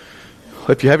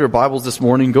If you have your Bibles this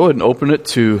morning, go ahead and open it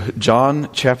to John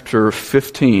chapter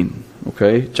 15.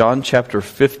 Okay, John chapter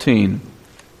 15.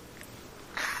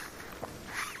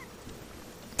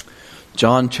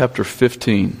 John chapter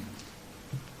 15.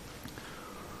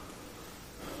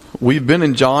 We've been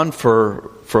in John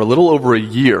for a little over a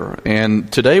year, and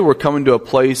today we're coming to a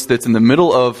place that's in the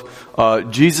middle of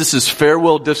Jesus'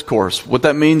 farewell discourse. What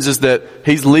that means is that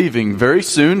he's leaving very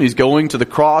soon. He's going to the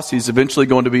cross. He's eventually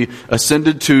going to be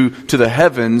ascended to the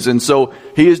heavens, and so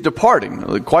he is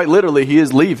departing. Quite literally, he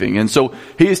is leaving. And so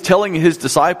he is telling his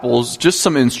disciples just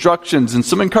some instructions and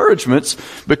some encouragements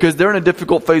because they're in a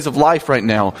difficult phase of life right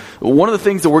now. One of the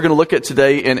things that we're going to look at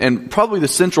today, and probably the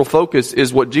central focus,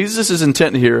 is what Jesus'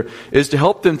 intent here is to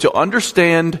help them to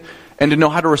understand and to know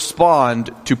how to respond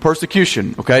to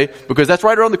persecution, okay? Because that's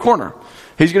right around the corner.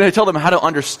 He's going to tell them how to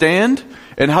understand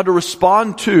and how to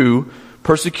respond to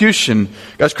persecution.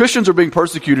 Guys, Christians are being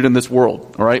persecuted in this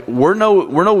world, all right? We're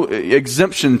no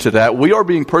exemption to that. We are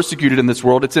being persecuted in this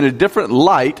world. It's in a different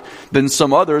light than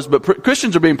some others, but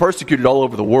Christians are being persecuted all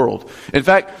over the world. In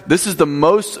fact, this is the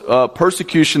most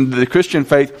persecution that the Christian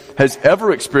faith has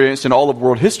ever experienced in all of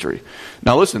world history.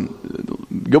 Now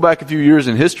listen, go back a few years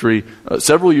in history,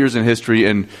 several years in history,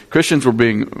 and Christians were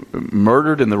being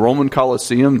murdered in the Roman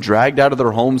Colosseum, dragged out of their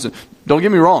homes. Don't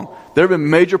get me wrong. There have been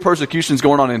major persecutions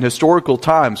going on in historical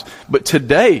times. But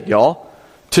today,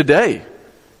 today,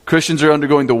 Christians are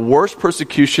undergoing the worst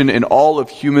persecution in all of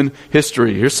human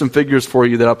history. Here's some figures for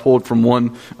you that I pulled from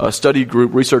one study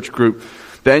group, research group.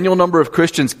 The annual number of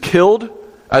Christians killed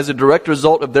as a direct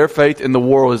result of their faith in the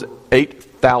world is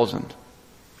 8,000.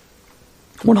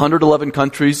 111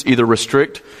 countries either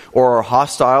restrict or are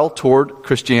hostile toward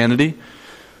Christianity.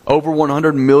 Over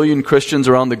 100 million Christians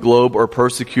around the globe are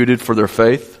persecuted for their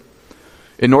faith.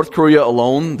 In North Korea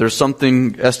alone, there's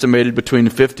something estimated between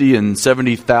 50 and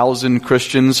 70,000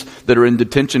 Christians that are in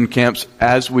detention camps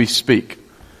as we speak.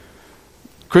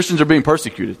 Christians are being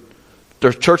persecuted.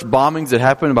 There's church bombings that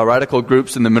happen by radical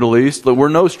groups in the Middle East. But we're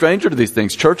no stranger to these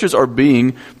things. Churches are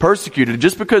being persecuted.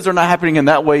 Just because they're not happening in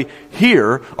that way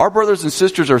here, our brothers and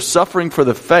sisters are suffering for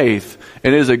the faith,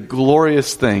 and it is a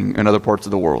glorious thing in other parts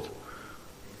of the world.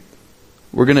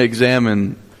 We're going to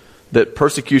examine that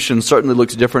persecution certainly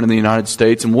looks different in the United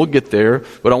States, and we'll get there,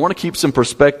 but I want to keep some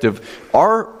perspective.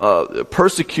 Our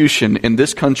persecution in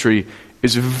this country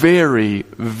is very,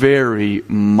 very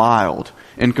mild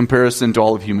in comparison to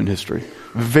all of human history.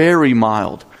 Very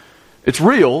mild. It's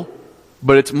real,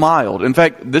 but it's mild. In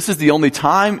fact, this is the only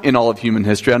time in all of human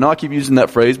history, I know I keep using that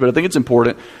phrase, but I think it's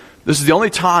important. This is the only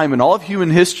time in all of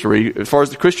human history, as far as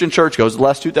the Christian church goes, the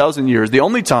last 2,000 years, the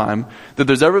only time that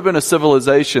there's ever been a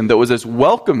civilization that was as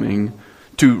welcoming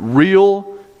to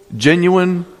real,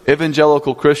 genuine,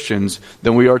 evangelical Christians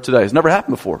than we are today. It's never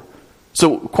happened before.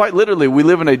 So quite literally, we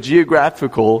live in a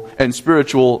geographical and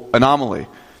spiritual anomaly.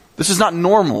 This is not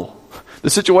normal. The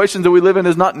situation that we live in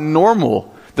is not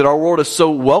normal, that our world is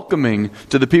so welcoming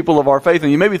to the people of our faith.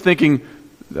 And you may be thinking,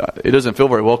 it doesn't feel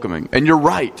very welcoming. And you're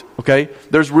right, okay?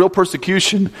 There's real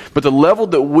persecution, but the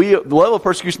level of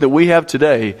persecution that we have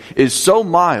today is so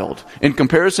mild in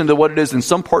comparison to what it is in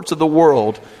some parts of the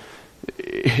world.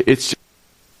 It's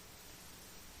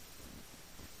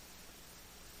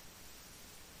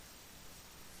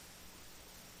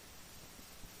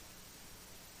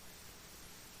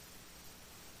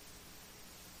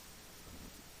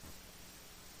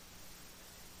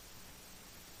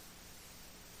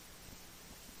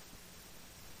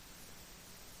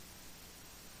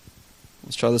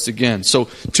Let's try this again. So,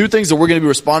 two things that we're going to be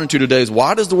responding to today is,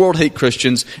 why does the world hate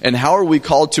Christians, and how are we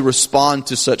called to respond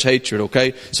to such hatred,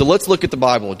 okay? So let's look at the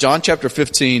Bible. John chapter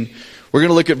 15, we're going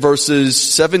to look at verses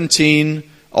 17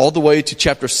 all the way to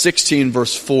chapter 16,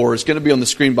 verse 4. It's going to be on the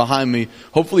screen behind me.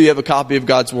 Hopefully you have a copy of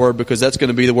God's Word, because that's going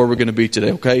to be where we're going to be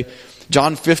today, okay?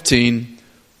 John 15,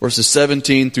 verses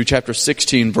 17 through chapter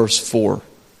 16, verse 4.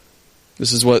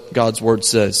 This is what God's Word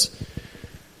says.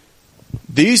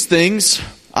 These things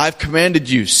I've commanded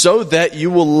you, so that you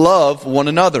will love one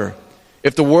another.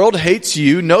 If the world hates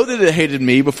you, know that it hated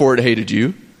me before it hated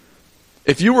you.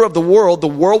 If you were of the world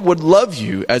would love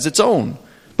you as its own.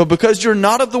 But because you're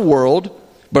not of the world,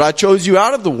 but I chose you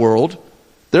out of the world,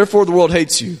 therefore the world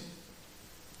hates you.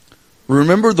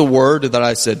 Remember the word that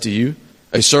I said to you,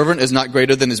 a servant is not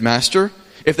greater than his master.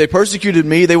 If they persecuted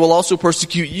me, they will also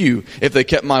persecute you. If they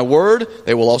kept my word,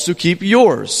 they will also keep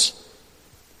yours.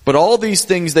 But all these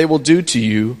things they will do to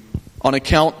you on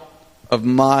account of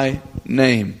my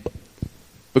name,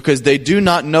 because they do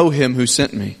not know him who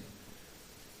sent me.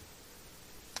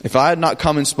 If I had not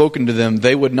come and spoken to them,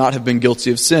 they would not have been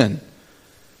guilty of sin.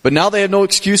 But now they have no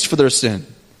excuse for their sin.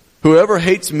 Whoever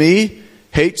hates me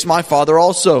hates my Father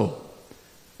also.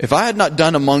 If I had not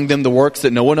done among them the works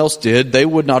that no one else did, they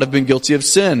would not have been guilty of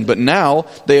sin. But now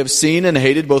they have seen and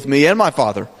hated both me and my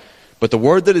Father. But the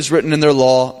word that is written in their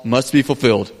law must be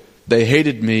fulfilled. They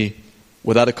hated me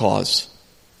without a cause.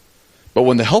 But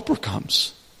when the Helper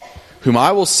comes, whom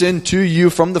I will send to you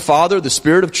from the Father, the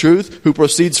Spirit of truth, who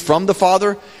proceeds from the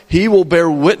Father, he will bear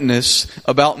witness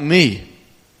about me.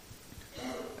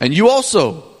 And you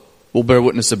also will bear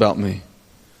witness about me,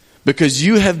 because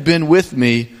you have been with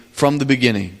me from the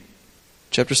beginning.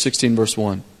 Chapter 16, verse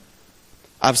 1.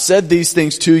 I've said these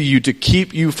things to you to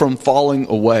keep you from falling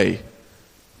away.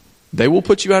 They will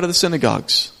put you out of the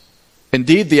synagogues.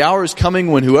 Indeed, the hour is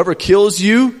coming when whoever kills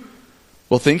you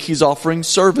will think he's offering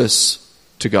service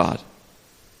to God.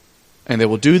 And they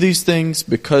will do these things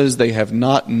because they have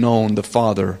not known the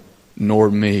Father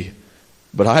nor me.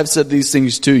 But I have said these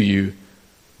things to you,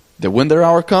 that when their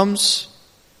hour comes,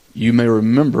 you may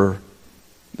remember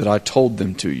that I told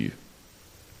them to you.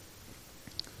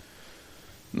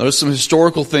 There's some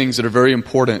historical things that are very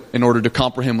important in order to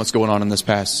comprehend what's going on in this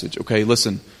passage. Okay,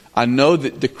 listen. I know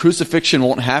that the crucifixion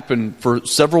won't happen for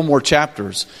several more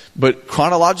chapters, but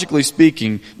chronologically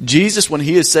speaking, Jesus, when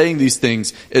he is saying these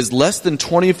things, is less than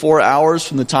 24 hours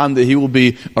from the time that he will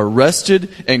be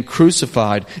arrested and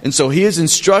crucified. And so he is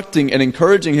instructing and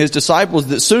encouraging his disciples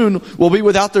that soon will be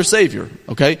without their Savior.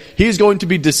 Okay? He is going to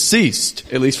be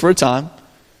deceased, at least for a time.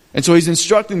 And so he's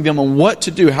instructing them on what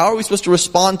to do. How are we supposed to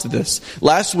respond to this?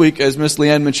 Last week, as Miss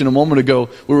Leanne mentioned a moment ago,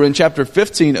 we were in chapter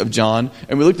 15 of John,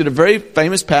 and we looked at a very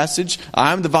famous passage.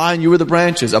 I am the vine, you are the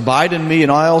branches. Abide in me,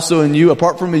 and I also in you.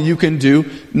 Apart from me, you can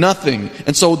do nothing.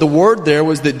 And so the word there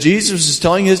was that Jesus is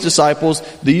telling his disciples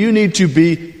that you need to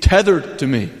be tethered to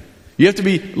me. You have to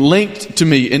be linked to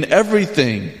me in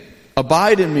everything.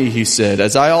 Abide in me, he said,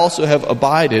 as I also have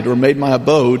abided or made my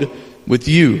abode with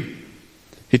you.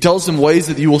 He tells them ways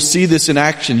that you will see this in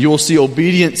action. You will see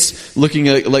obedience looking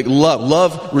like love.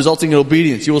 Love resulting in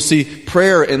obedience. You will see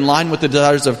prayer in line with the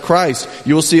desires of Christ.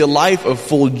 You will see a life of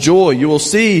full joy. You will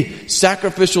see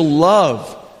sacrificial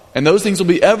love. And those things will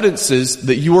be evidences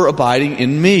that you are abiding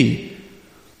in me.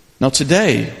 Now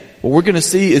today, what we're going to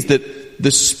see is that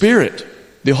the Spirit,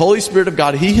 the Holy Spirit of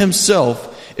God, He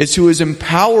Himself is who is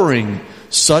empowering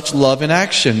such love in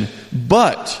action.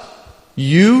 But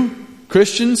you,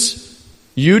 Christians,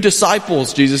 you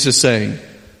disciples, Jesus is saying,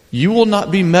 you will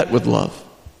not be met with love.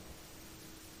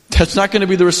 That's not going to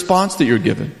be the response that you're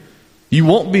given. You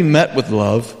won't be met with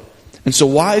love. And so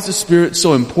why is the Spirit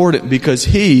so important? Because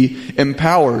He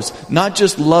empowers not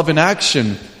just love in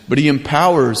action, but He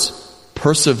empowers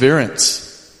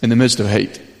perseverance in the midst of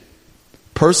hate.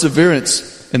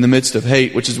 Perseverance in the midst of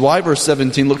hate, which is why verse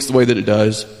 17 looks the way that it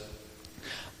does.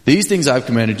 These things I've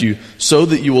commanded you, so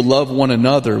that you will love one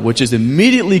another, which is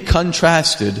immediately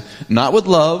contrasted, not with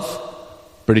love,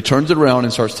 but he turns it around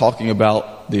and starts talking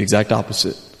about the exact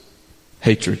opposite.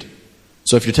 Hatred.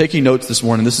 So if you're taking notes this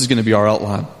morning, this is going to be our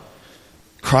outline.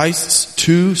 Christ's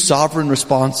two sovereign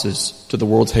responses to the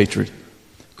world's hatred.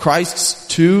 Christ's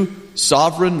two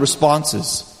sovereign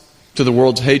responses to the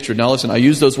world's hatred. Now listen, I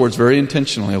use those words very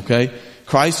intentionally, okay?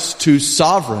 Christ's two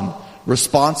sovereign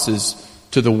responses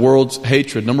to the world's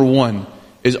hatred. Number one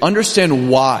is understand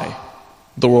why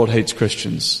the world hates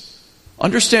Christians.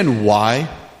 Understand why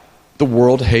the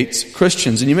world hates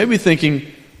Christians. And you may be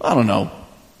thinking, I don't know,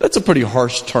 that's a pretty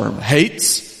harsh term.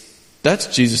 Hates,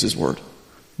 that's Jesus' word.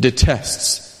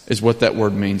 Detests is what that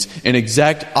word means. An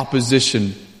exact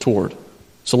opposition toward.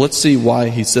 So let's see why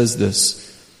he says this.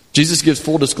 Jesus gives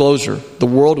full disclosure. The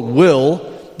world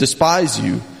will despise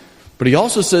you. But he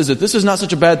also says that this is not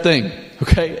such a bad thing.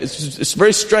 Okay? It's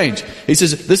very strange. He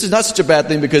says this is not such a bad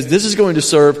thing because this is going to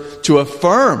serve to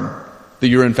affirm that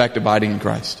you're in fact abiding in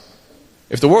Christ.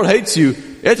 If the world hates you,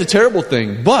 it's a terrible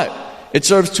thing. But it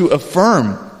serves to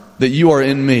affirm that you are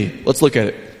in me. Let's look at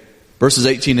it. Verses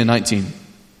 18 and 19.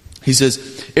 He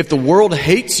says, if the world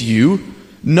hates you,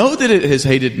 know that it has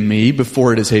hated me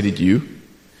before it has hated you.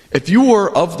 If you were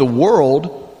of the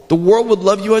world would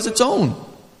love you as its own.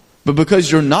 But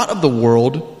because you're not of the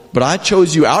world, but I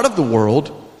chose you out of the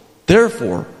world,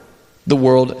 therefore the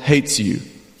world hates you.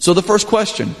 So the first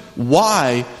question,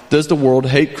 why does the world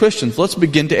hate Christians? Let's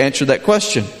begin to answer that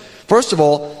question. First of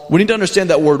all, we need to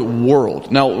understand that word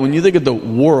world. Now, when you think of the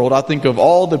world, I think of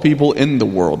all the people in the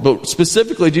world. But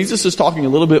specifically, Jesus is talking a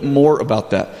little bit more about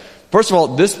that. First of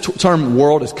all, this term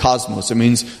world is cosmos. It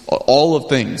means all of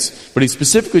things. But he's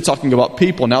specifically talking about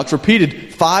people. Now, it's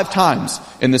repeated 5 times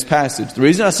in this passage. The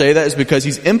reason I say that is because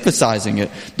he's emphasizing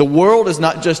it. The world is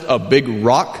not just a big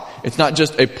rock. It's not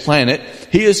just a planet.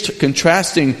 He is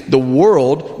contrasting the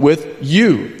world with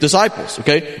you, disciples,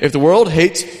 okay? If the world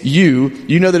hates you,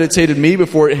 you know that it's hated me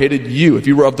before it hated you. If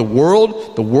you were of the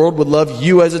world would love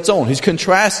you as its own. He's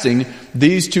contrasting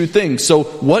these two things. So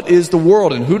what is the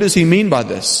world, and who does he mean by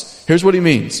this? Here's what he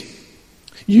means.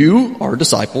 You are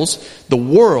disciples. The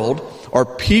world are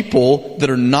people that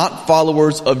are not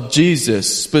followers of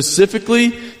Jesus. Specifically,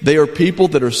 they are people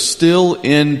that are still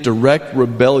in direct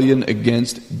rebellion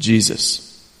against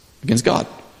Jesus, against God.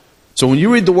 So when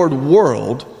you read the word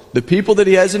world, the people that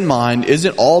he has in mind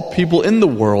isn't all people in the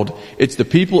world. It's the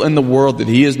people in the world that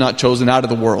he has not chosen out of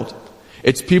the world.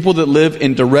 It's people that live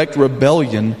in direct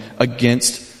rebellion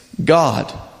against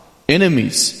God.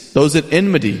 Enemies, those at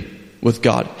enmity with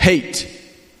God, hate.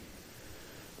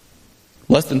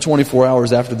 Less than 24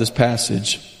 hours after this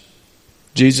passage,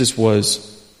 Jesus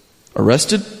was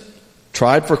arrested,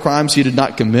 tried for crimes he did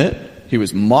not commit. He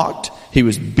was mocked. He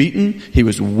was beaten. He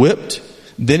was whipped.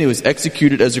 Then he was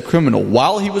executed as a criminal.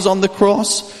 While he was on the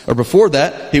cross, or before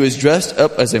that, he was dressed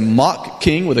up as a mock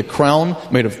king with a crown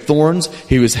made of thorns.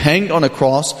 He was hanged on a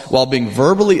cross while being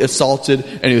verbally assaulted,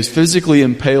 and he was physically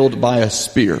impaled by a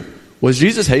spear. Was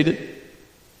Jesus hated?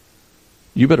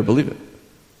 You better believe it.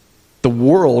 The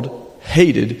world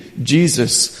hated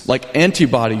Jesus like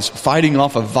antibodies fighting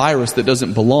off a virus that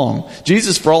doesn't belong.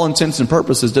 Jesus, for all intents and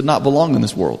purposes, did not belong in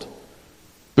this world.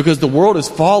 Because the world is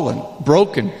fallen,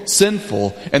 broken,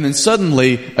 sinful, and then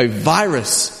suddenly a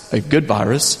virus, a good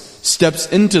virus, steps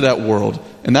into that world,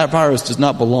 and that virus does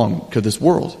not belong to this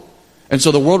world. And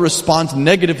so the world responds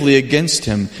negatively against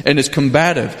him and is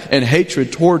combative and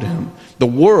hatred toward him. The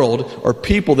world are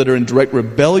people that are in direct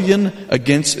rebellion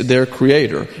against their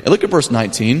Creator. And look at verse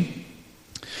 19.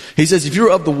 He says, if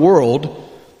you're of the world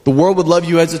would love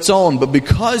you as its own. But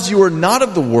because you are not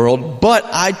of the world, but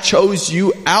I chose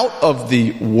you out of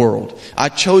the world. I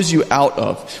chose you out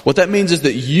of. What that means is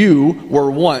that you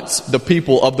were once the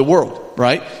people of the world,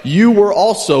 right? You were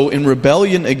also in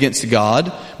rebellion against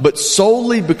God, but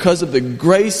solely because of the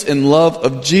grace and love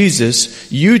of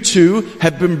Jesus, you too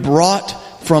have been brought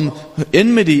from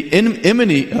enmity and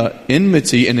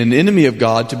an enemy of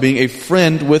God to being a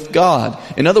friend with God.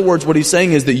 In other words, what he's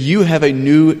saying is that you have a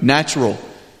new natural.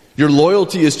 Your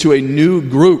loyalty is to a new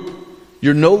group.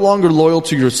 You're no longer loyal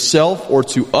to yourself or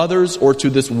to others or to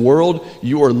this world.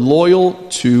 You are loyal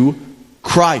to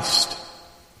Christ.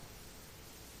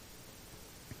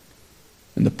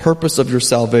 And the purpose of your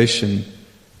salvation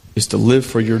is to live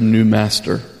for your new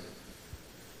master.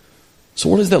 So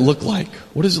what does that look like?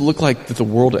 What does it look like that the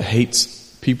world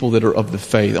hates people that are of the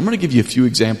faith? I'm going to give you a few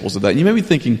examples of that. You may be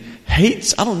thinking,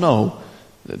 hates? I don't know.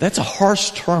 That's a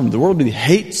harsh term. The world really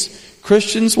hates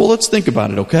Christians? Well, let's think about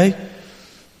it, okay?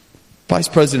 Vice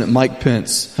President Mike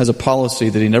Pence has a policy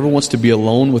that he never wants to be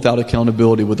alone without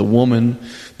accountability with a woman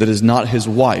that is not his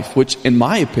wife, which, in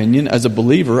my opinion, as a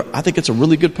believer, I think it's a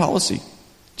really good policy.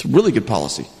 It's a really good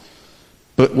policy.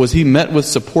 But was he met with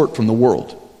support from the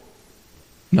world?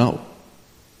 No.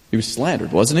 He was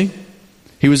slandered, wasn't he?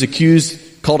 He was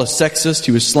accused, called a sexist.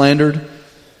 He was slandered,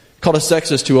 called a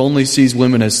sexist who only sees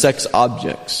women as sex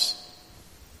objects.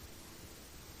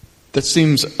 That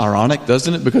seems ironic,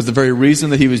 doesn't it? Because the very reason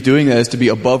that he was doing that is to be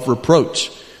above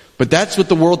reproach. But that's what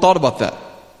the world thought about that.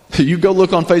 You go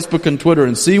look on Facebook and Twitter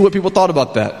and see what people thought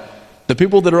about that. The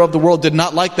people that are of the world did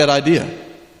not like that idea.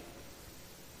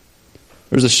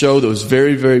 There's a show that was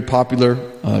very, very popular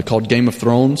called Game of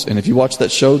Thrones. And if you watch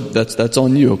that show, that's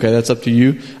on you, okay? That's up to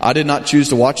you. I did not choose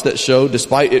to watch that show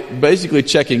despite it basically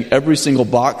checking every single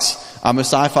box. I'm a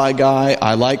sci-fi guy.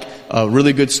 I like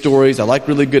really good stories. I like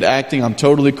really good acting. I'm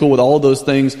totally cool with all of those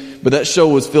things. But that show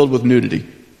was filled with nudity.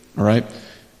 All right?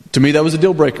 To me, that was a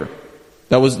deal breaker.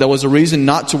 That was a reason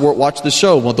not to watch the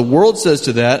show. What the world says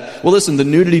to that, well, listen, the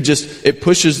nudity it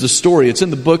pushes the story. It's in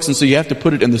the books, and so you have to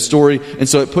put it in the story. And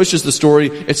so it pushes the story.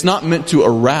 It's not meant to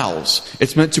arouse.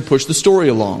 It's meant to push the story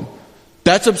along.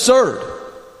 That's absurd.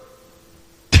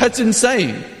 That's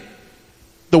insane.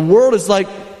 The world is like,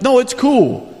 no, it's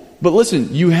cool. But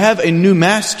listen, you have a new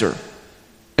master.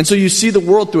 And so you see the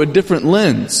world through a different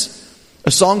lens.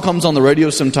 A song comes on the radio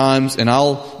sometimes, and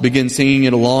I'll begin singing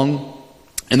it along.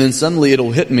 And then suddenly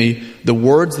it'll hit me, the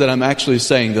words that I'm actually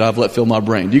saying that I've let fill my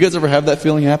brain. Do you guys ever have that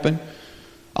feeling happen?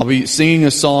 I'll be singing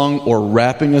a song or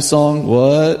rapping a song.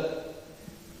 What?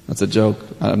 That's a joke.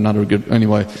 I'm not a good...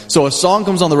 Anyway. So a song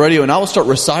comes on the radio, and I will start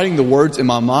reciting the words in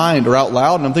my mind or out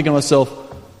loud. And I'm thinking to myself,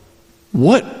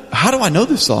 what? How do I know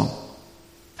this song?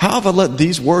 How have I let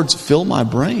these words fill my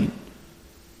brain?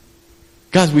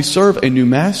 Guys, we serve a new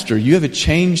master. You have a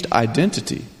changed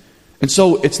identity. And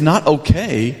so it's not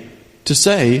okay to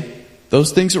say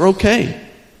those things are okay.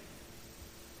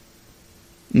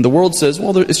 And the world says,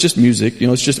 well, it's just music.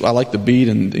 It's just, I like the beat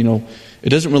and, it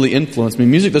doesn't really influence me.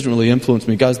 Music doesn't really influence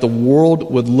me. Guys, the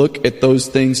world would look at those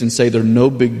things and say they're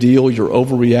no big deal. You're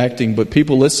overreacting. But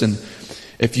people, listen,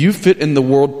 if you fit in the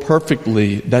world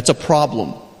perfectly, that's a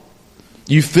problem.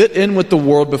 You fit in with the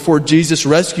world before Jesus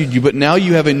rescued you, but now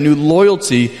you have a new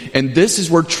loyalty, and this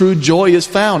is where true joy is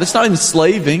found. It's not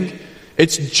enslaving.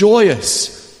 It's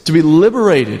joyous to be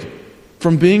liberated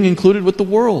from being included with the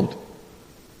world.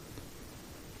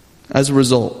 As a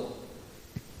result,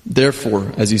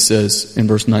 therefore, as he says in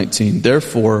verse 19,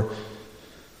 therefore,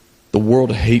 the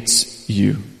world hates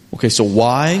you. Okay, so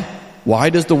why? Why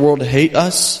does the world hate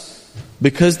us?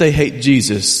 Because they hate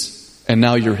Jesus, and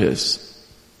now you're his.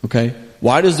 Okay?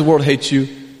 Why does the world hate you?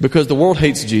 Because the world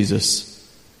hates Jesus,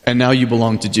 and now you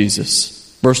belong to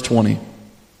Jesus. Verse 20.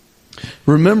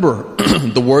 Remember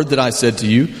the word that I said to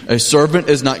you, a servant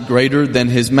is not greater than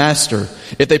his master.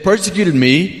 If they persecuted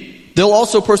me, they'll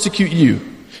also persecute you.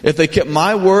 If they kept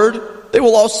my word, they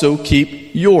will also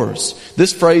keep yours.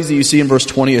 This phrase that you see in verse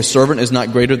 20, a servant is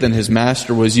not greater than his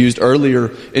master, was used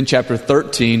earlier in chapter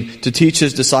 13 to teach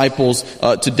his disciples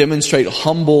to demonstrate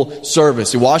humble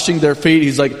service. Washing their feet,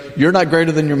 he's like, you're not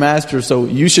greater than your master, so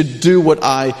you should do what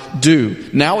I do.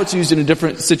 Now it's used in a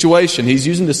different situation. He's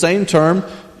using the same term.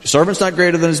 Servant's not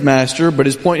greater than his master, but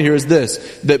his point here is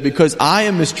this, that because I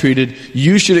am mistreated,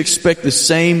 you should expect the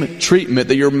same treatment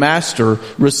that your master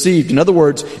received. In other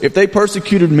words, if they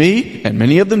persecuted me, and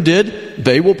many of them did,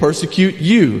 they will persecute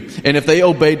you. And if they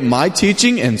obeyed my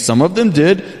teaching, and some of them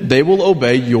did, they will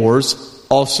obey yours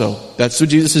also. That's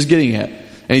what Jesus is getting at.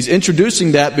 And he's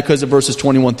introducing that because of verses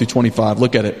 21 through 25.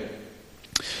 Look at it.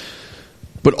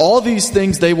 But all these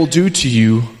things they will do to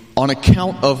you on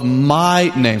account of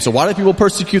my name. So why do people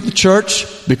persecute the church?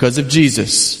 Because of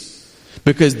Jesus.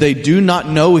 Because they do not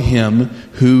know him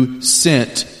who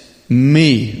sent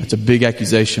me. That's a big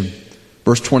accusation.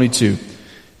 Verse 22.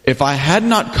 If I had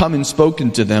not come and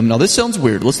spoken to them. Now this sounds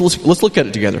weird. Let's look at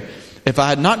it together. If I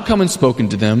had not come and spoken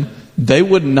to them, they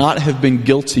would not have been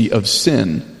guilty of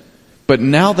sin. But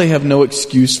now they have no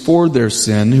excuse for their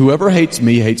sin. Whoever hates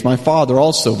me hates my Father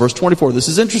also. Verse 24, this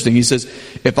is interesting. He says,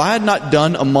 if I had not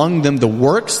done among them the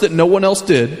works that no one else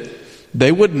did, they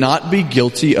would not be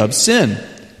guilty of sin.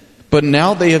 But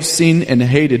now they have seen and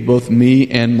hated both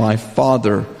me and my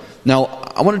Father. Now,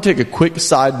 I want to take a quick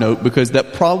side note because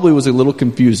that probably was a little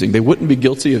confusing. They wouldn't be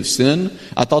guilty of sin.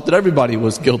 I thought that everybody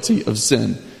was guilty of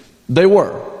sin. They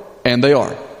were, and they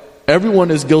are.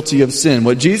 Everyone is guilty of sin.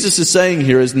 What Jesus is saying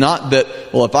here is not that,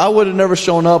 well, if I would have never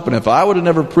shown up and if I would have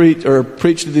never preached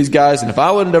to these guys and if I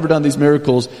would have never done these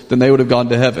miracles, then they would have gone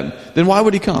to heaven. Then why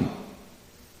would he come?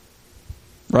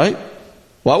 Right?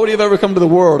 Why would he have ever come to the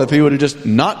world if he would have just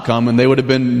not come and they would have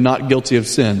been not guilty of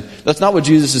sin? That's not what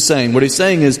Jesus is saying. What he's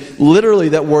saying is literally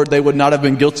that word, they would not have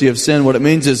been guilty of sin. What it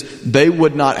means is they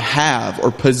would not have or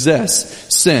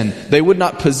possess sin. They would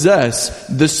not possess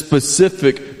the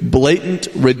specific blatant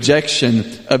rejection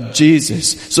of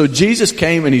Jesus. So Jesus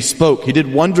came and he spoke. He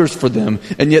did wonders for them.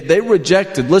 And yet they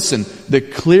rejected, listen, the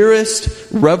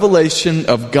clearest revelation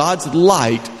of God's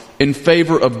light in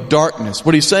favor of darkness.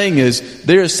 What he's saying is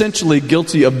they're essentially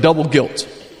guilty of double guilt.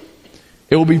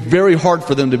 It will be very hard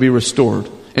for them to be restored.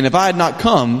 And if I had not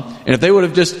come, and if they would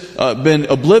have just been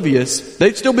oblivious,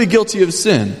 they'd still be guilty of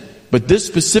sin. But this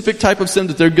specific type of sin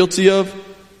that they're guilty of,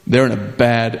 they're in a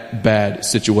bad, bad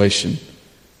situation.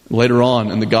 Later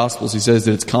on in the Gospels, he says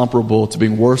that it's comparable to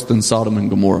being worse than Sodom and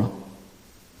Gomorrah.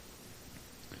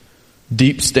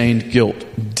 Deep-stained guilt,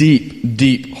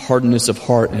 deep hardness of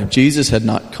heart. And if Jesus had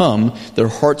not come, their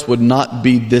hearts would not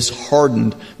be this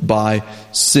hardened by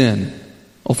sin.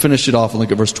 I'll finish it off and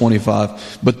look at verse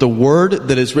 25. But the word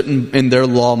that is written in their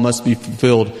law must be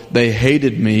fulfilled. They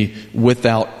hated me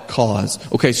without cause.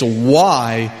 Okay, so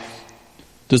why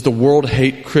does the world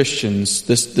hate Christians?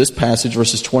 This passage,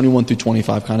 verses 21 through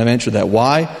 25, kind of answer that.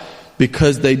 Why?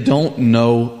 Because they don't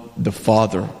know the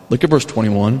Father. Look at verse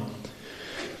 21.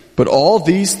 But all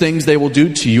these things they will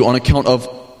do to you on account of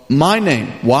my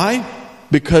name. Why?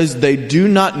 Because they do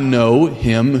not know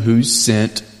him who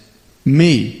sent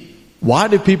me. Why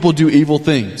do people do evil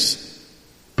things?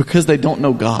 Because they don't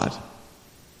know God.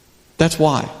 That's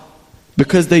why.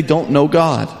 Because they don't know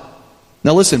God.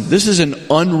 Now listen, this is an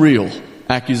unreal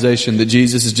accusation that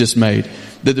Jesus has just made.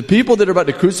 That the people that are about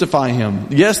to crucify him,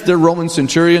 yes, they're Roman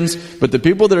centurions, but the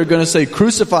people that are going to say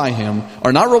crucify him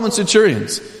are not Roman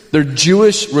centurions. They're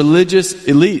Jewish religious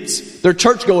elites. They're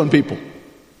church-going people.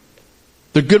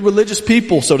 They're good religious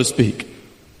people, so to speak.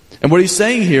 And what he's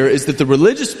saying here is that the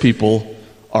religious people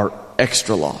are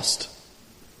extra lost.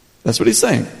 That's what he's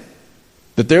saying.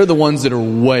 That they're the ones that are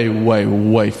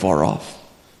way far off.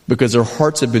 because their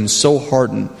hearts have been so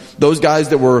hardened. Those guys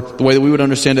that were, the way that we would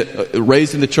understand it,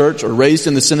 raised in the church or raised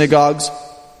in the synagogues,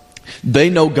 they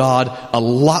know God a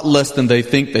lot less than they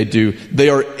think they do. They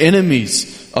are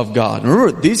enemies of God.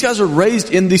 Remember, these guys are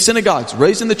raised in the synagogues,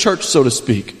 raised in the church, so to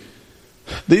speak.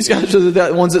 These guys are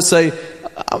the ones that say,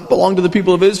 I belong to the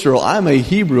people of Israel. I'm a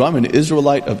Hebrew. I'm an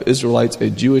Israelite of Israelites, a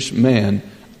Jewish man.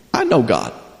 I know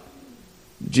God.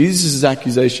 Jesus'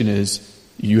 accusation is,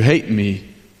 you hate me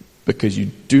because you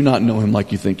do not know him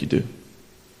like you think you do.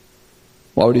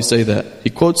 Why would he say that? He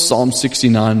quotes Psalm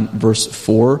 69 verse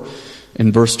 4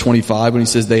 in verse 25 when he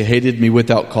says, they hated me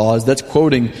without cause. That's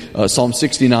quoting Psalm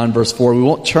 69 verse 4. We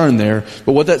won't turn there.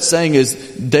 But what that's saying is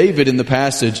David in the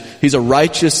passage, he's a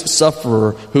righteous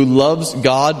sufferer who loves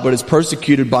God but is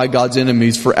persecuted by God's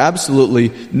enemies for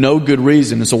absolutely no good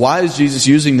reason. And so why is Jesus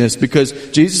using this? Because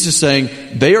Jesus is saying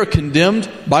they are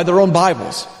condemned by their own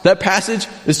Bibles. That passage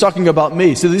is talking about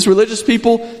me. So these religious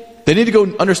people, they need to go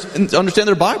understand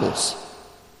their Bibles.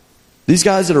 These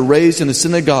guys that are raised in the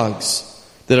synagogues,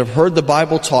 that have heard the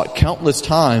Bible taught countless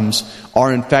times,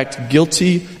 are in fact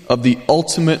guilty of the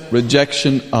ultimate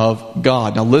rejection of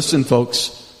God. Now listen, folks,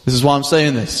 this is why I'm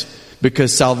saying this.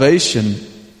 Because salvation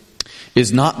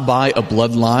is not by a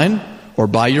bloodline or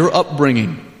by your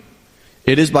upbringing.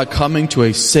 It is by coming to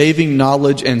a saving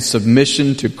knowledge and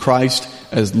submission to Christ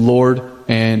as Lord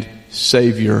and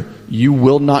Savior. You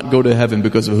will not go to heaven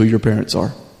because of who your parents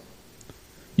are.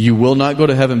 You will not go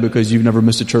to heaven because you've never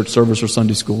missed a church service or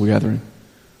Sunday school gathering.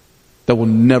 That will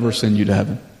never send you to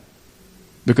heaven.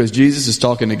 Because Jesus is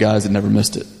talking to guys that never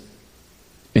missed it.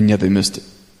 And yet they missed it.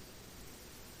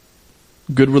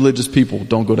 Good religious people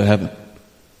don't go to heaven.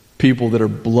 People that are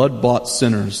blood-bought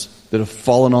sinners that have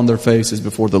fallen on their faces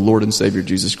before the Lord and Savior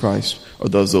Jesus Christ are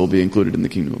those that will be included in the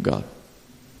kingdom of God.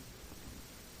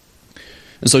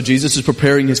 And so Jesus is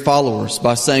preparing his followers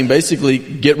by saying basically,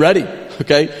 get ready.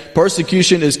 Okay?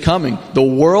 Persecution is coming. The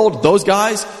world, those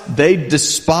guys, they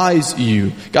despise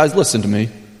you. Guys, listen to me.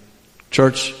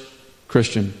 Church,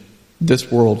 Christian,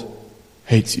 this world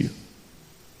hates you.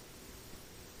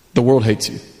 The world hates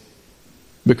you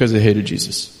because they hated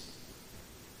Jesus.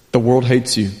 The world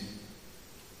hates you.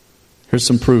 Here's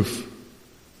some proof.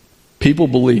 People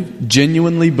believe,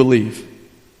 genuinely believe,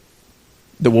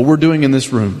 that what we're doing in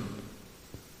this room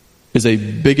is a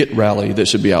bigot rally that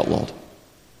should be outlawed.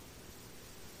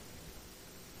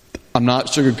 I'm not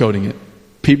sugarcoating it.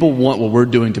 People want what we're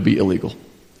doing to be illegal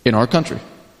in our country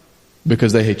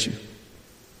because they hate you.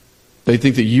 They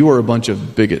think that you are a bunch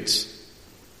of bigots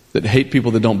that hate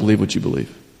people that don't believe what you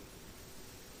believe.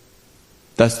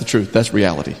 That's the truth. That's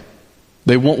reality.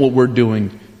 They want what we're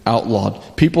doing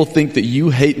outlawed. People think that you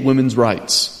hate women's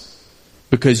rights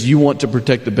because you want to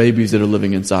protect the babies that are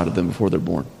living inside of them before they're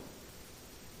born.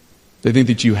 They think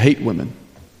that you hate women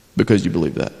because you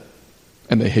believe that.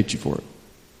 And they hate you for it.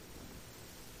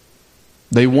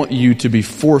 They want you to be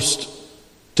forced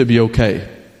to be okay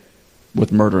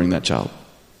with murdering that child.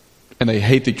 And they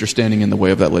hate that you're standing in the way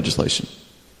of that legislation.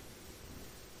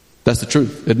 That's the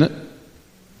truth, isn't it?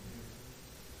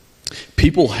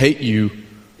 People hate you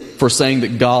for saying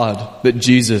that God, that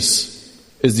Jesus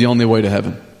is the only way to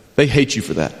heaven. They hate you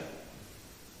for that.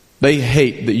 They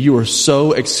hate that you are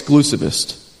so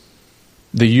exclusivist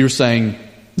that you're saying,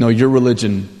 no, your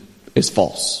religion is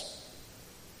false.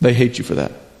 They hate you for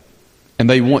that. And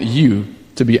they want you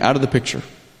to be out of the picture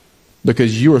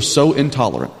because you are so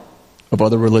intolerant of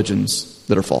other religions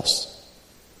that are false.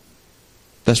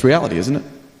 That's reality, isn't it?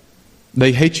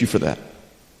 They hate you for that.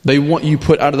 They want you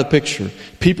put out of the picture.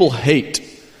 People hate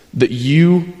that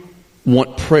you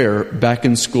want prayer back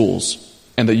in schools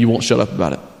and that you won't shut up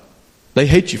about it. They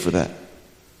hate you for that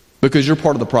because you're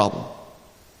part of the problem.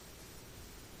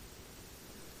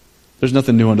 There's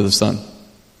nothing new under the sun.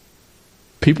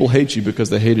 People hate you because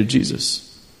they hated Jesus.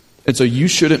 And so you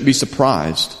shouldn't be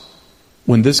surprised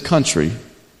when this country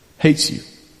hates you.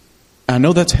 I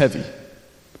know that's heavy,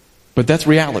 but that's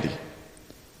reality.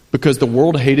 Because the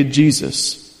world hated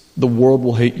Jesus, the world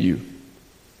will hate you.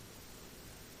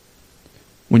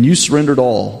 When you surrendered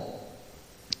all,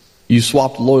 you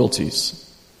swapped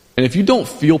loyalties. And if you don't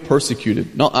feel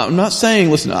persecuted, no, I'm not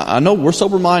saying, listen, I know we're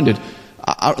sober-minded.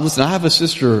 Listen, I have a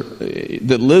sister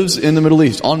that lives in the Middle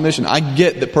East on mission. I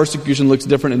get that persecution looks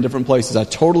different in different places. I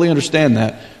totally understand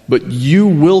that. But you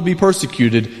will be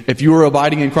persecuted if you are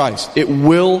abiding in Christ. It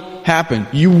will happen.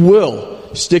 You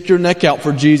will stick your neck out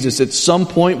for Jesus at some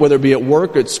point, whether it be at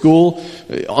work, at school,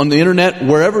 on the internet,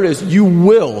 wherever it is. You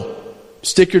will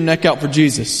stick your neck out for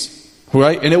Jesus.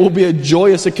 Right? And it will be a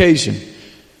joyous occasion.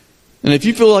 And if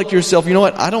you feel like yourself, you know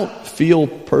what, I don't feel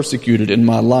persecuted in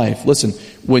my life. Listen,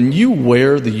 when you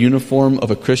wear the uniform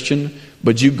of a Christian,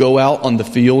 but you go out on the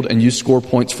field and you score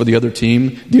points for the other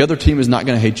team is not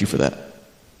going to hate you for that.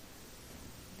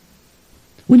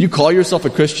 When you call yourself a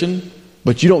Christian,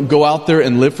 but you don't go out there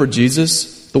and live for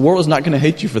Jesus, the world is not going to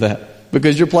hate you for that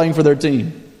because you're playing for their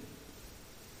team.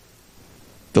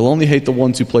 They'll only hate the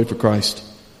ones who play for Christ.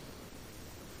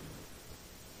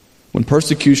 When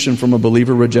persecution from a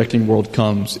believer-rejecting world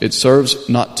comes, it serves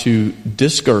not to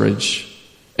discourage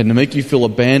and to make you feel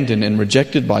abandoned and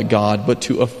rejected by God, but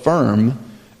to affirm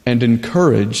and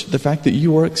encourage the fact that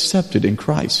you are accepted in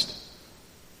Christ.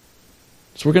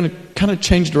 So we're going to kind of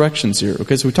change directions here.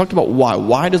 Okay, so we talked about why.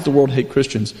 Why does the world hate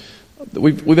Christians?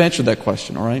 We've answered that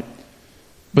question, all right?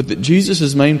 But that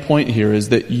Jesus' main point here is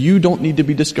that you don't need to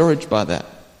be discouraged by that.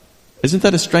 Isn't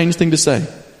that a strange thing to say?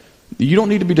 You don't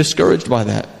need to be discouraged by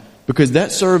that, because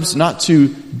that serves not to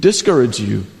discourage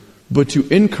you, but to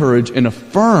encourage and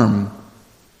affirm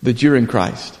that you're in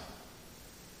Christ.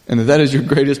 And that is your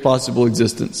greatest possible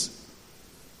existence.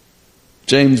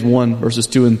 James 1, verses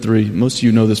 2 and 3. Most of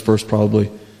you know this verse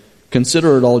probably.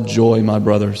 Consider it all joy, my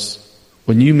brothers,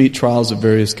 when you meet trials of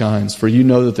various kinds, for you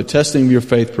know that the testing of your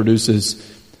faith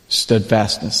produces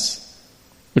steadfastness,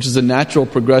 which is a natural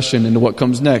progression into what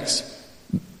comes next.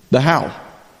 The how.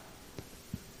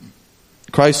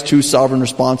 Christ's two sovereign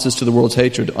responses to the world's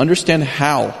hatred. Understand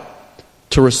how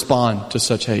to respond to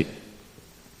such hate.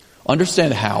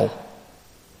 Understand how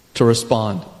to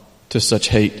respond to such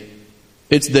hate.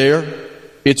 It's there.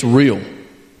 It's real.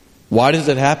 Why does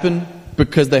it happen?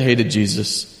 Because they hated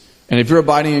Jesus. And if you're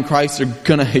abiding in Christ, they're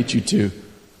going to hate you too.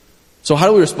 So how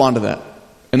do we respond to that?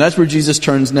 And that's where Jesus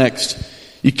turns next.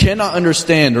 You cannot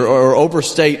understand or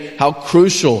overstate how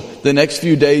crucial the next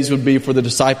few days would be for the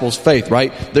disciples' faith,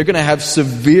 right? They're going to have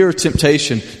severe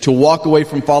temptation to walk away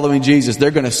from following Jesus.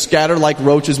 They're going to scatter like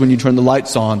roaches when you turn the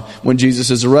lights on when Jesus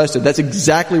is arrested. That's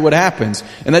exactly what happens.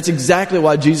 And that's exactly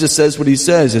why Jesus says what he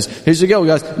says is, here's you go,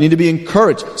 guys, you need to be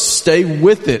encouraged. Stay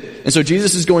with it. And so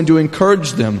Jesus is going to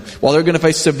encourage them while they're going to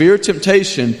face severe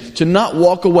temptation to not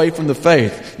walk away from the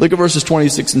faith. Look at verses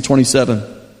 26 and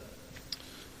 27.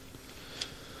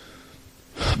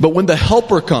 But when the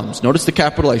Helper comes, notice the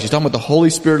capital H, he's talking about the Holy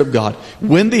Spirit of God.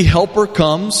 When the Helper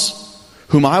comes,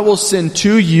 whom I will send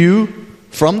to you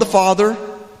from the Father,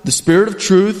 the Spirit of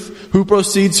truth, who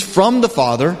proceeds from the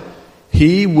Father,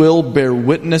 he will bear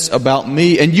witness about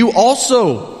me. And you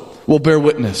also will bear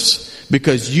witness,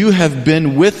 because you have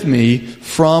been with me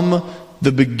from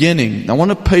the beginning. Now, I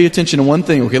want to pay attention to one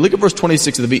thing. Okay, look at verse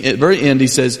 26 at the very end. He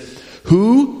says,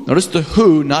 who, notice the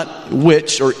who, not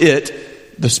which or it.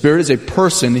 The Spirit is a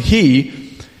person.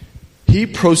 He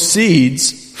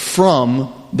proceeds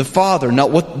from the Father. Now,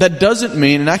 what that doesn't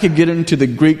mean, and I could get into the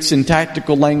Greek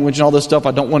syntactical language and all this stuff.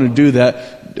 I don't want to do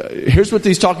that. Here's what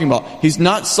he's talking about. He's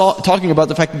not talking about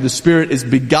the fact that the Spirit is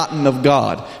begotten of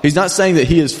God. He's not saying that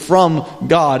he is from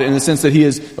God in the sense that he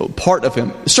is part of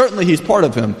him. Certainly he's part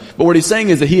of him. But what he's saying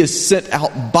is that he is sent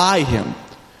out by him.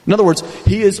 In other words,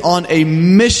 he is on a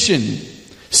mission.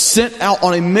 Sent out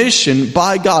on a mission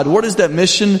by God. What is that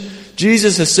mission?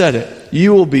 Jesus has said it.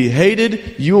 You will be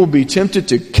hated. You will be tempted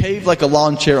to cave like a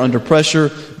lawn chair under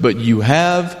pressure. But you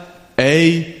have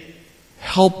a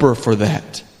helper for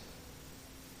that.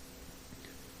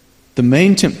 The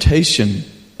main temptation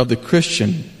of the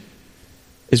Christian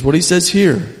is what he says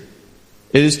here.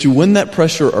 It is to, when that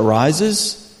pressure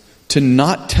arises, to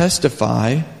not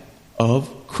testify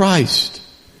of Christ.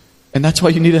 And that's why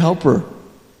you need a helper.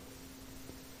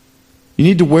 You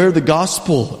need to wear the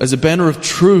gospel as a banner of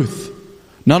truth,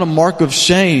 not a mark of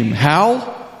shame.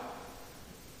 How?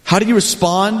 How do you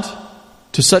respond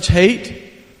to such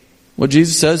hate? What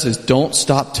Jesus says is, don't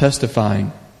stop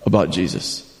testifying about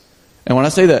Jesus. And when I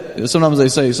say that, sometimes they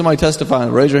say, somebody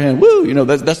testifying, raise your hand, woo,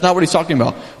 that's not what he's talking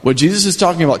about. What Jesus is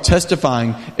talking about,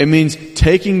 testifying, it means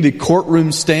taking the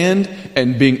courtroom stand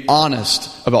and being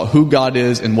honest about who God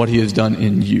is and what he has done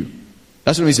in you.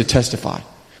 That's what it means to testify.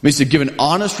 It means to give an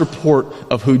honest report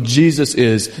of who Jesus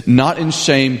is, not in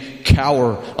shame,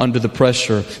 cower under the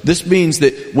pressure. This means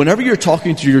that whenever you're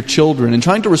talking to your children and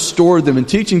trying to restore them and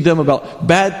teaching them about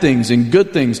bad things and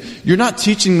good things, you're not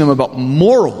teaching them about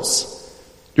morals.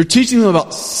 You're teaching them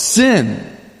about sin.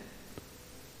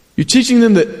 You're teaching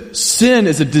them that sin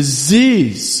is a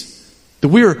disease that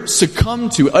we are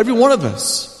succumbed to, every one of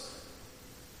us.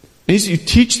 And you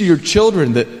teach to your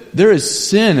children that there is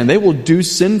sin and they will do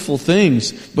sinful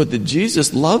things, but that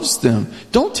Jesus loves them.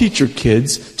 Don't teach your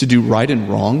kids to do right and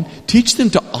wrong. Teach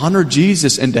them to honor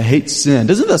Jesus and to hate sin.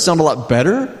 Doesn't that sound a lot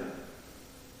better?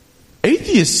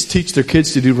 Atheists teach their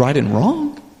kids to do right and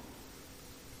wrong.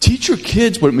 Teach your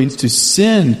kids what it means to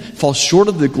sin, fall short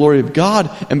of the glory of God,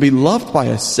 and be loved by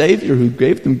a Savior who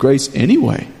gave them grace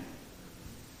anyway.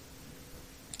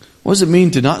 What does it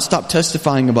mean to not stop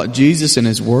testifying about Jesus and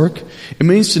His work? It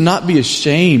means to not be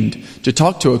ashamed to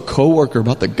talk to a coworker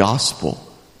about the gospel.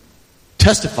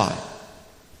 Testify.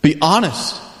 Be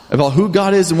honest about who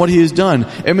God is and what He has done.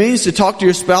 It means to talk to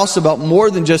your spouse about more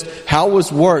than just, how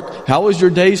was work? How was your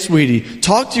day, sweetie?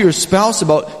 Talk to your spouse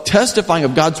about testifying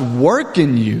of God's work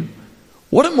in you.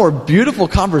 What a more beautiful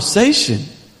conversation.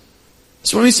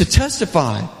 That's what it means to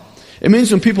testify. It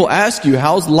means when people ask you,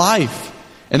 how's life?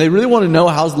 And they really want to know,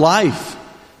 how's life?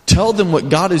 Tell them what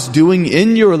God is doing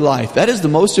in your life. That is the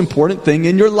most important thing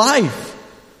in your life.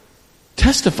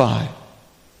 Testify.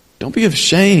 Don't be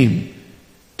ashamed.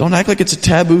 Don't act like it's a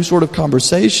taboo sort of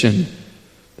conversation.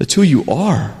 That's who you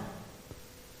are.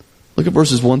 Look at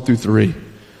verses 1 through 3.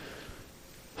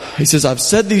 He says, I've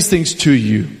said these things to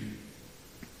you.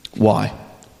 Why?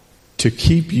 To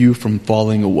keep you from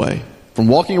falling away, from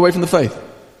walking away from the faith.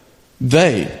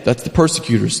 That's the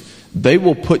persecutors, they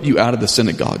will put you out of the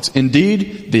synagogues.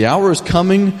 Indeed, the hour is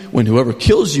coming when whoever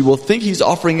kills you will think he's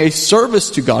offering a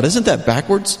service to God. Isn't that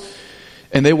backwards?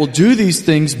 And they will do these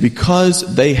things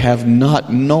because they have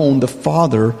not known the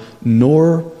Father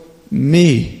nor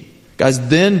me. Guys,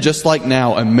 then, just like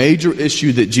now, a major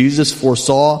issue that Jesus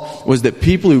foresaw was that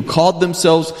people who called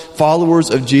themselves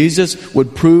followers of Jesus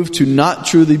would prove to not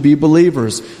truly be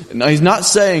believers. Now, He's not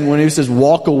saying, when He says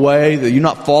walk away, that you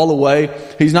not fall away,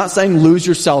 He's not saying lose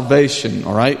your salvation,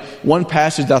 all right? One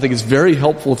passage that I think is very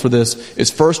helpful for this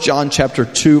is 1 John chapter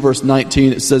 2, verse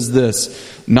 19. It says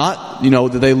this, not,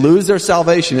 that they lose their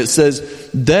salvation. It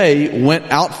says, they went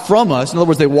out from us. In other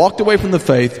words, they walked away from the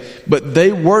faith, but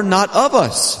they were not of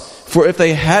us. For if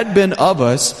they had been of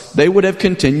us, they would have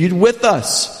continued with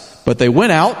us. But they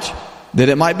went out, that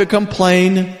it might become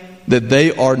plain that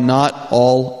they are not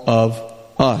all of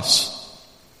us.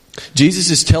 Jesus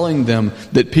is telling them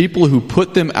that people who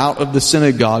put them out of the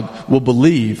synagogue will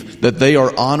believe that they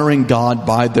are honoring God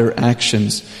by their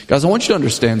actions. Guys, I want you to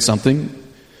understand something.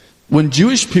 When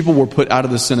Jewish people were put out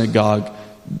of the synagogue,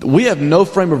 we have no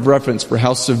frame of reference for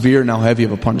how severe and how heavy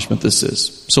of a punishment this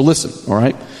is. So listen, all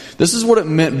right? This is what it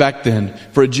meant back then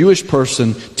for a Jewish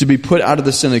person to be put out of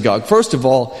the synagogue. First of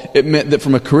all, it meant that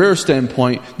from a career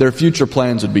standpoint, their future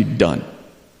plans would be done.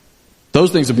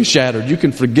 Those things would be shattered. You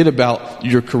can forget about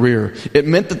your career. It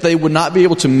meant that they would not be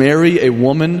able to marry a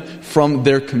woman from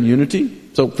their community.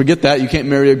 So forget that. You can't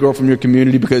marry a girl from your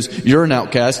community because you're an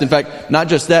outcast. In fact, not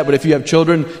just that, but if you have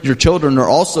children, your children are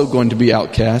also going to be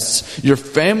outcasts. Your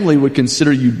family would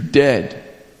consider you dead.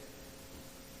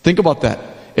 Think about that.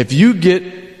 If you get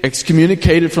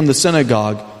excommunicated from the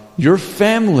synagogue, your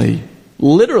family,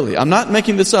 literally, I'm not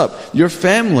making this up, your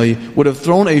family would have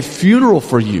thrown a funeral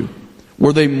for you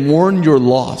where they mourn your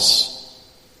loss.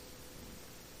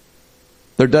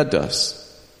 They're dead to us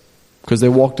because they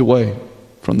walked away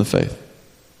from the faith.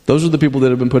 Those are the people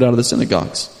that have been put out of the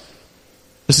synagogues.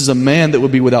 This is a man that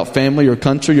would be without family or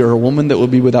country, or a woman that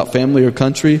would be without family or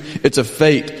country. It's a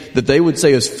fate that they would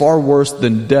say is far worse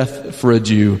than death for a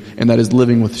Jew, and that is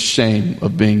living with shame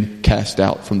of being cast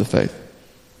out from the faith.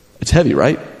 It's heavy,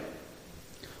 right?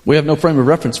 We have no frame of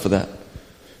reference for that.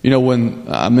 When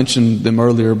I mentioned them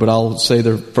earlier, but I'll say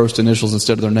their first initials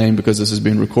instead of their name because this is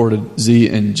being recorded, Z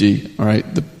and G. All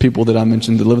right, the people that I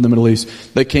mentioned that live in the Middle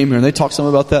East, they came here and they talked some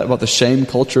about that, about the shame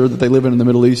culture that they live in the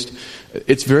Middle East.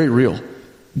 It's very real.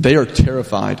 They are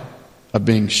terrified of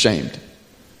being shamed.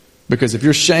 Because if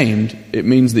you're shamed, it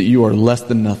means that you are less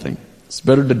than nothing. It's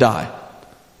better to die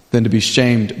than to be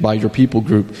shamed by your people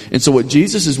group. And so what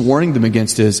Jesus is warning them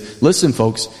against is, listen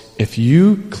folks, if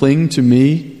you cling to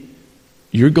me,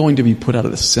 you're going to be put out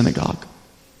of the synagogue.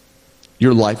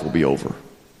 Your life will be over.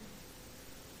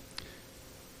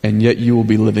 And yet you will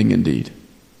be living indeed.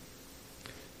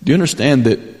 Do you understand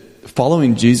that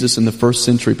following Jesus in the first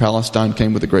century Palestine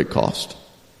came with a great cost?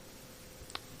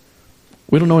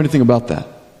 We don't know anything about that.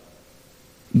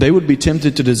 They would be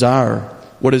tempted to desire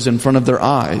what is in front of their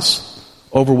eyes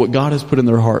over what God has put in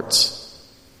their hearts.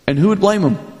 And who would blame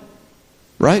them?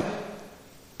 Right?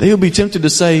 They would be tempted to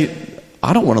say,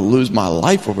 I don't want to lose my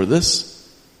life over this.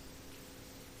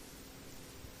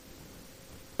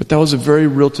 But that was a very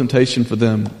real temptation for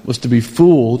them, was to be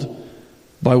fooled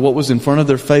by what was in front of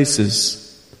their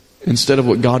faces instead of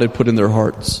what God had put in their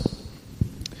hearts.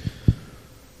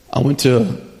 I went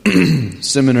to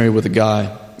seminary with a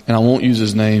guy, and I won't use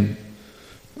his name.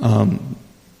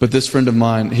 But this friend of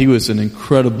mine, he was an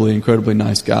incredibly, incredibly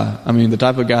nice guy. I mean, the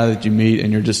type of guy that you meet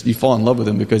and you fall in love with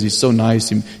him because he's so nice,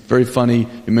 he's very funny,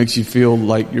 it makes you feel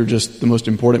like you're just the most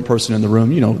important person in the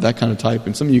room, that kind of type.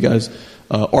 And some of you guys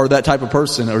are that type of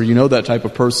person, or that type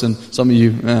of person. Some of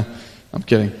you, I'm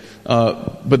kidding.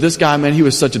 But this guy, man, he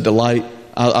was such a delight.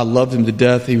 I loved him to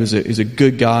death. He's a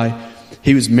good guy.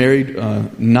 He was married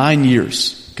 9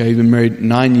 years. Okay, he'd been married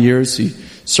 9 years. He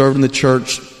served in the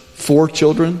church, 4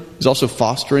 children. He's also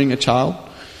fostering a child.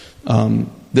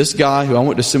 This guy who I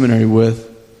went to seminary with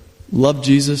loved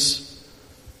Jesus.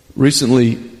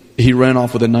 Recently, he ran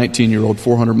off with a 19-year-old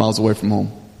 400 miles away from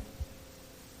home.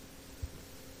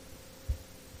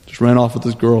 Just ran off with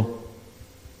this girl.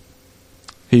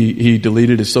 He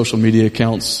deleted his social media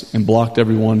accounts and blocked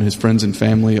everyone, his friends and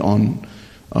family on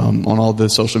all the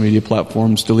social media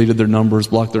platforms, deleted their numbers,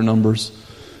 blocked their numbers,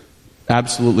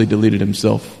 absolutely deleted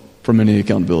himself from any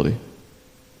accountability.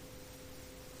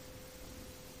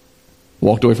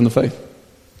 Walked away from the faith,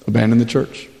 abandoned the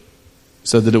church,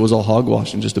 said that it was all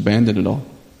hogwash and just abandoned it all.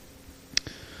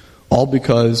 All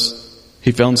because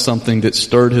he found something that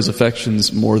stirred his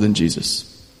affections more than Jesus.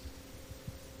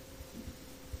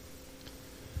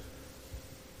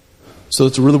 So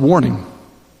it's a real warning,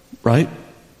 right?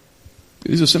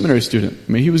 He's a seminary student.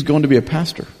 I mean, he was going to be a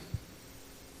pastor.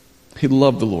 He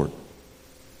loved the Lord.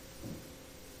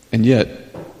 And yet,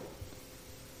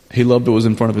 he loved what was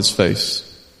in front of his face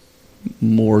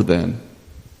more than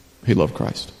he loved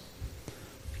Christ.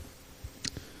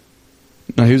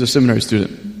 Now, he was a seminary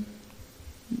student.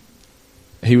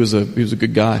 He was a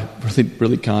good guy, really,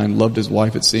 really kind, loved his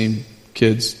wife, it seemed,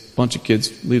 kids, bunch of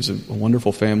kids, leaves a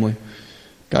wonderful family.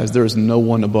 Guys, there is no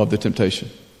one above the temptation.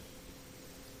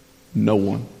 No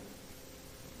one.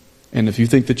 And if you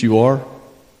think that you are,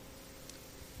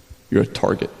 you're a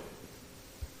target.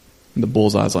 And the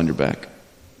bullseye's on your back.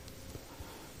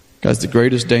 Guys, the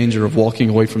greatest danger of walking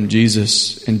away from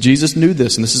Jesus, and Jesus knew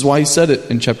this, and this is why he said it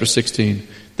in chapter 16.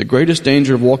 The greatest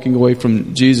danger of walking away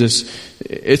from Jesus,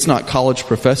 it's not college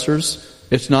professors,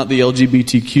 it's not the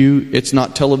LGBTQ, it's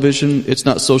not television, it's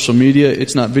not social media,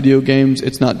 it's not video games,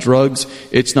 it's not drugs,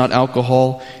 it's not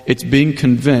alcohol. It's being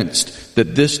convinced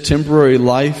that this temporary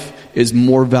life is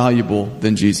more valuable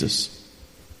than Jesus.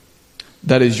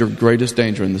 That is your greatest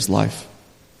danger in this life.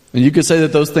 And you could say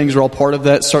that those things are all part of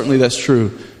that. Certainly that's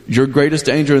true. Your greatest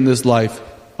danger in this life,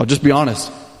 I'll just be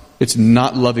honest, it's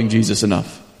not loving Jesus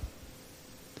enough.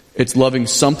 It's loving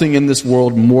something in this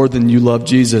world more than you love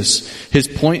Jesus. His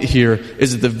point here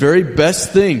is that the very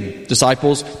best thing,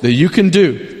 disciples, that you can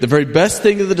do, the very best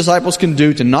thing that the disciples can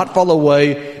do to not fall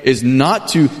away is not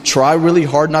to try really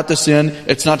hard not to sin.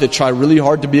 It's not to try really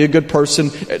hard to be a good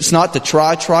person. It's not to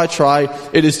try.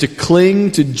 It is to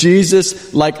cling to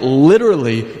Jesus like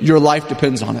literally your life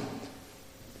depends on it.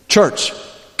 Church,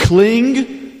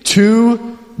 cling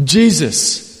to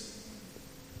Jesus.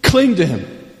 Cling to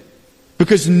Him.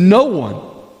 Because no one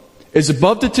is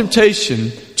above the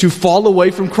temptation to fall away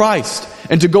from Christ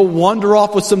and to go wander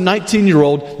off with some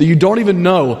 19-year-old that you don't even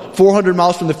know 400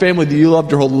 miles from the family that you loved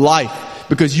your whole life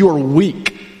because you are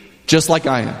weak, just like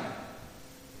I am.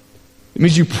 It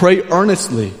means you pray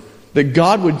earnestly that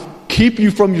God would keep you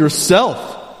from yourself,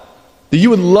 that you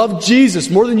would love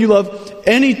Jesus more than you love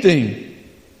anything.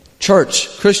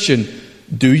 Church, Christian,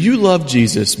 do you love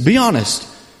Jesus? Be honest.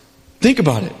 Think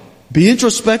about it. Be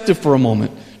introspective for a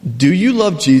moment. Do you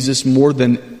love Jesus more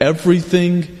than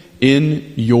everything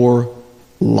in your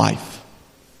life?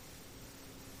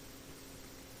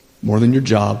 More than your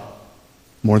job,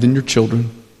 more than your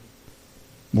children,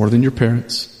 more than your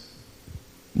parents,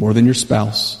 more than your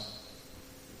spouse.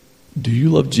 Do you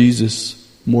love Jesus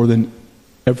more than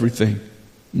everything?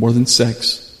 More than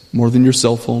sex, more than your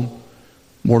cell phone,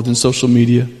 more than social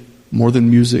media, more than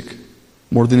music,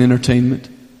 more than entertainment?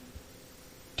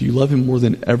 Do you love Him more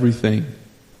than everything?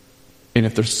 And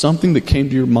if there's something that came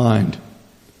to your mind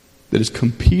that is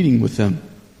competing with Him,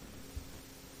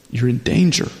 you're in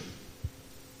danger.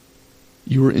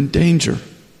 You are in danger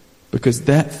because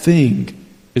that thing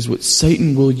is what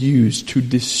Satan will use to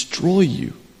destroy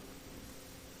you.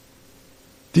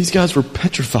 These guys were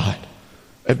petrified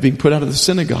of being put out of the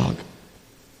synagogue.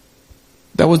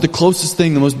 That was the closest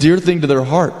thing, the most dear thing to their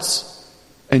hearts.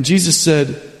 And Jesus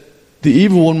said, the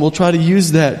evil one will try to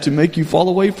use that to make you fall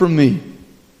away from me.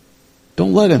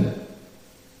 Don't let him.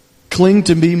 Cling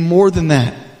to me more than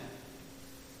that.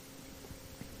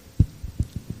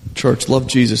 Church, love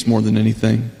Jesus more than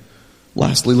anything.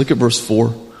 Lastly, look at verse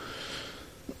 4.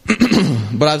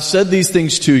 But I've said these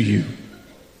things to you,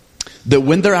 that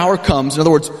when their hour comes, in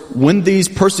other words, when these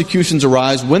persecutions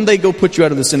arise, when they go put you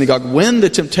out of the synagogue, when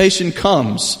the temptation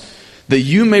comes, that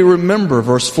you may remember,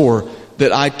 verse 4,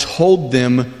 that I told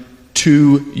them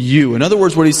to you. In other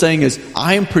words, what he's saying is,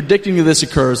 I am predicting that this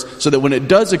occurs so that when it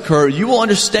does occur, you will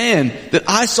understand that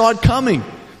I saw it coming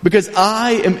because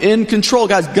I am in control.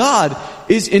 Guys, God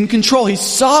is in control. He's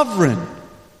sovereign.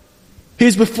 He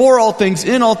is before all things,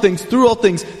 in all things, through all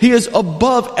things. He is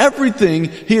above everything.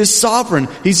 He is sovereign.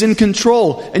 He's in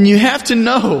control. And you have to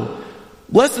know,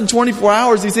 less than 24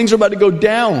 hours, these things are about to go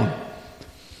down.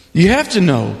 You have to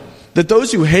know that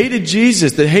those who hated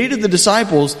Jesus, that hated the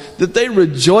disciples, that they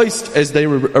rejoiced as they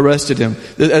arrested him,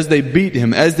 as they beat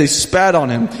him, as they spat on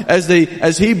him, as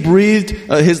he breathed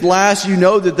his last, you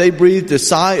know that they breathed a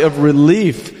sigh of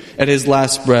relief at his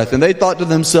last breath. And they thought to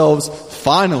themselves,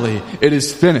 finally, it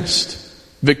is finished.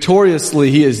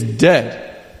 Victoriously, he is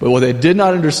dead. But what they did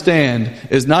not understand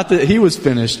is not that he was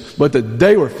finished, but that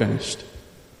they were finished.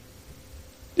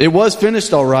 It was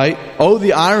finished, all right. Oh,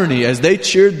 the irony as they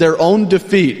cheered their own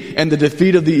defeat and the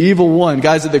defeat of the evil one.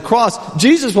 Guys, at the cross,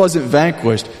 Jesus wasn't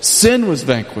vanquished. Sin was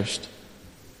vanquished.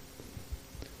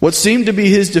 What seemed to be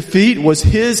his defeat was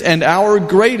his and our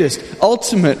greatest,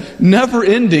 ultimate,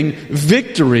 never-ending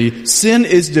victory. Sin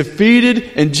is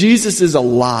defeated and Jesus is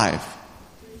alive.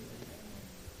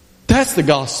 That's the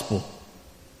gospel.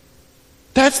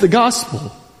 That's the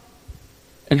gospel.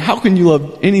 And how can you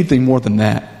love anything more than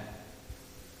that?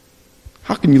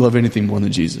 How can you love anything more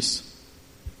than Jesus?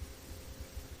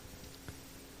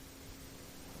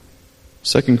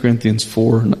 2 Corinthians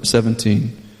 4:17.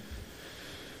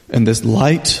 And this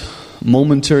light,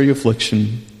 momentary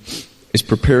affliction is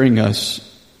preparing us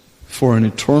for an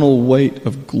eternal weight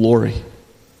of glory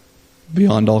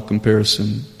beyond all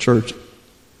comparison. Church,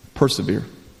 persevere.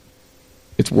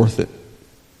 It's worth it.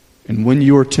 And when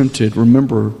you are tempted,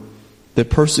 remember that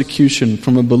persecution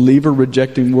from a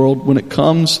believer-rejecting world, when it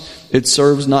comes, it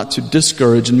serves not to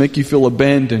discourage and make you feel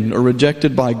abandoned or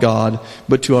rejected by God,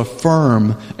 but to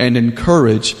affirm and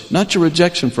encourage, not your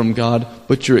rejection from God,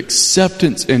 but your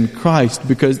acceptance in Christ.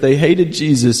 Because they hated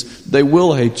Jesus, they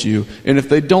will hate you. And if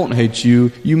they don't hate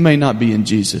you, you may not be in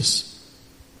Jesus.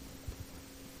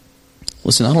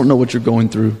 Listen, I don't know what you're going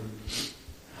through.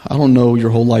 I don't know your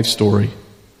whole life story.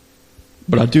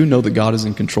 But I do know that God is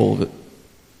in control of it.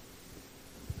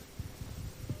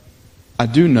 I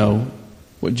do know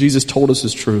what Jesus told us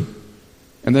is true,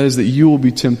 and that is that you will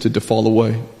be tempted to fall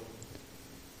away.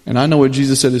 And I know what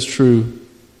Jesus said is true,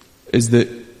 is that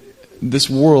this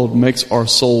world makes our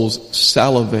souls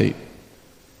salivate.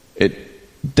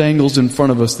 It dangles in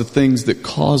front of us the things that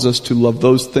cause us to love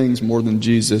those things more than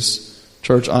Jesus.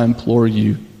 Church, I implore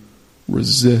you,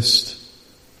 resist,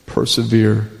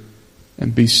 persevere,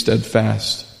 and be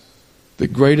steadfast. The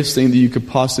greatest thing that you could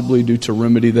possibly do to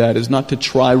remedy that is not to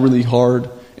try really hard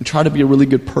and try to be a really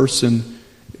good person.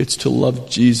 It's to love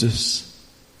Jesus.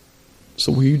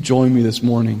 So will you join me this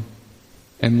morning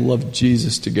and love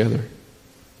Jesus together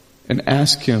and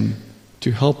ask him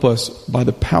to help us by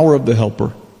the power of the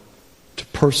helper to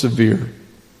persevere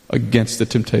against the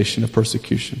temptation of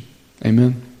persecution.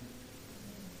 Amen.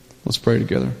 Let's pray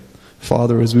together.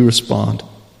 Father, as we respond,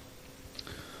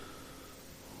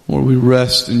 Lord, we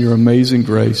rest in your amazing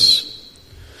grace.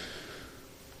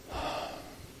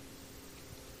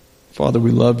 Father,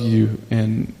 we love you,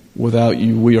 and without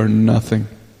you, we are nothing.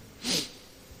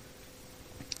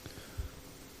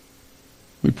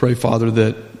 We pray, Father,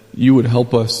 that you would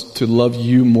help us to love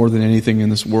you more than anything in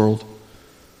this world.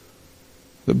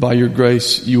 That by your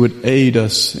grace, you would aid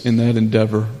us in that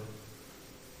endeavor.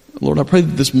 Lord, I pray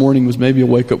that this morning was maybe a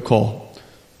wake-up call.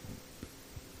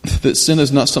 That sin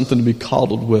is not something to be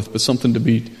coddled with, but something to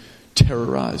be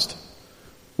terrorized.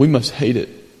 We must hate it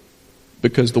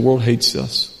because the world hates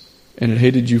us, and it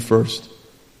hated you first.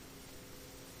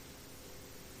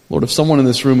 Lord, if someone in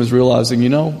this room is realizing,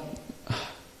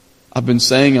 I've been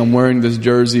saying I'm wearing this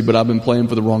jersey, but I've been playing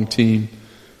for the wrong team,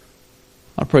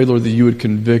 I pray, Lord, that you would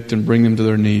convict and bring them to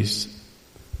their knees.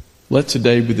 Let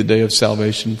today be the day of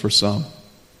salvation for some.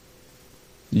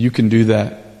 You can do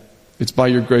that. It's by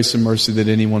your grace and mercy that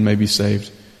anyone may be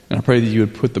saved. And I pray that you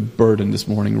would put the burden this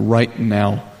morning, right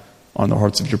now, on the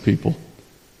hearts of your people.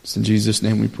 It's in Jesus'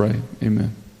 name we pray.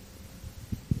 Amen.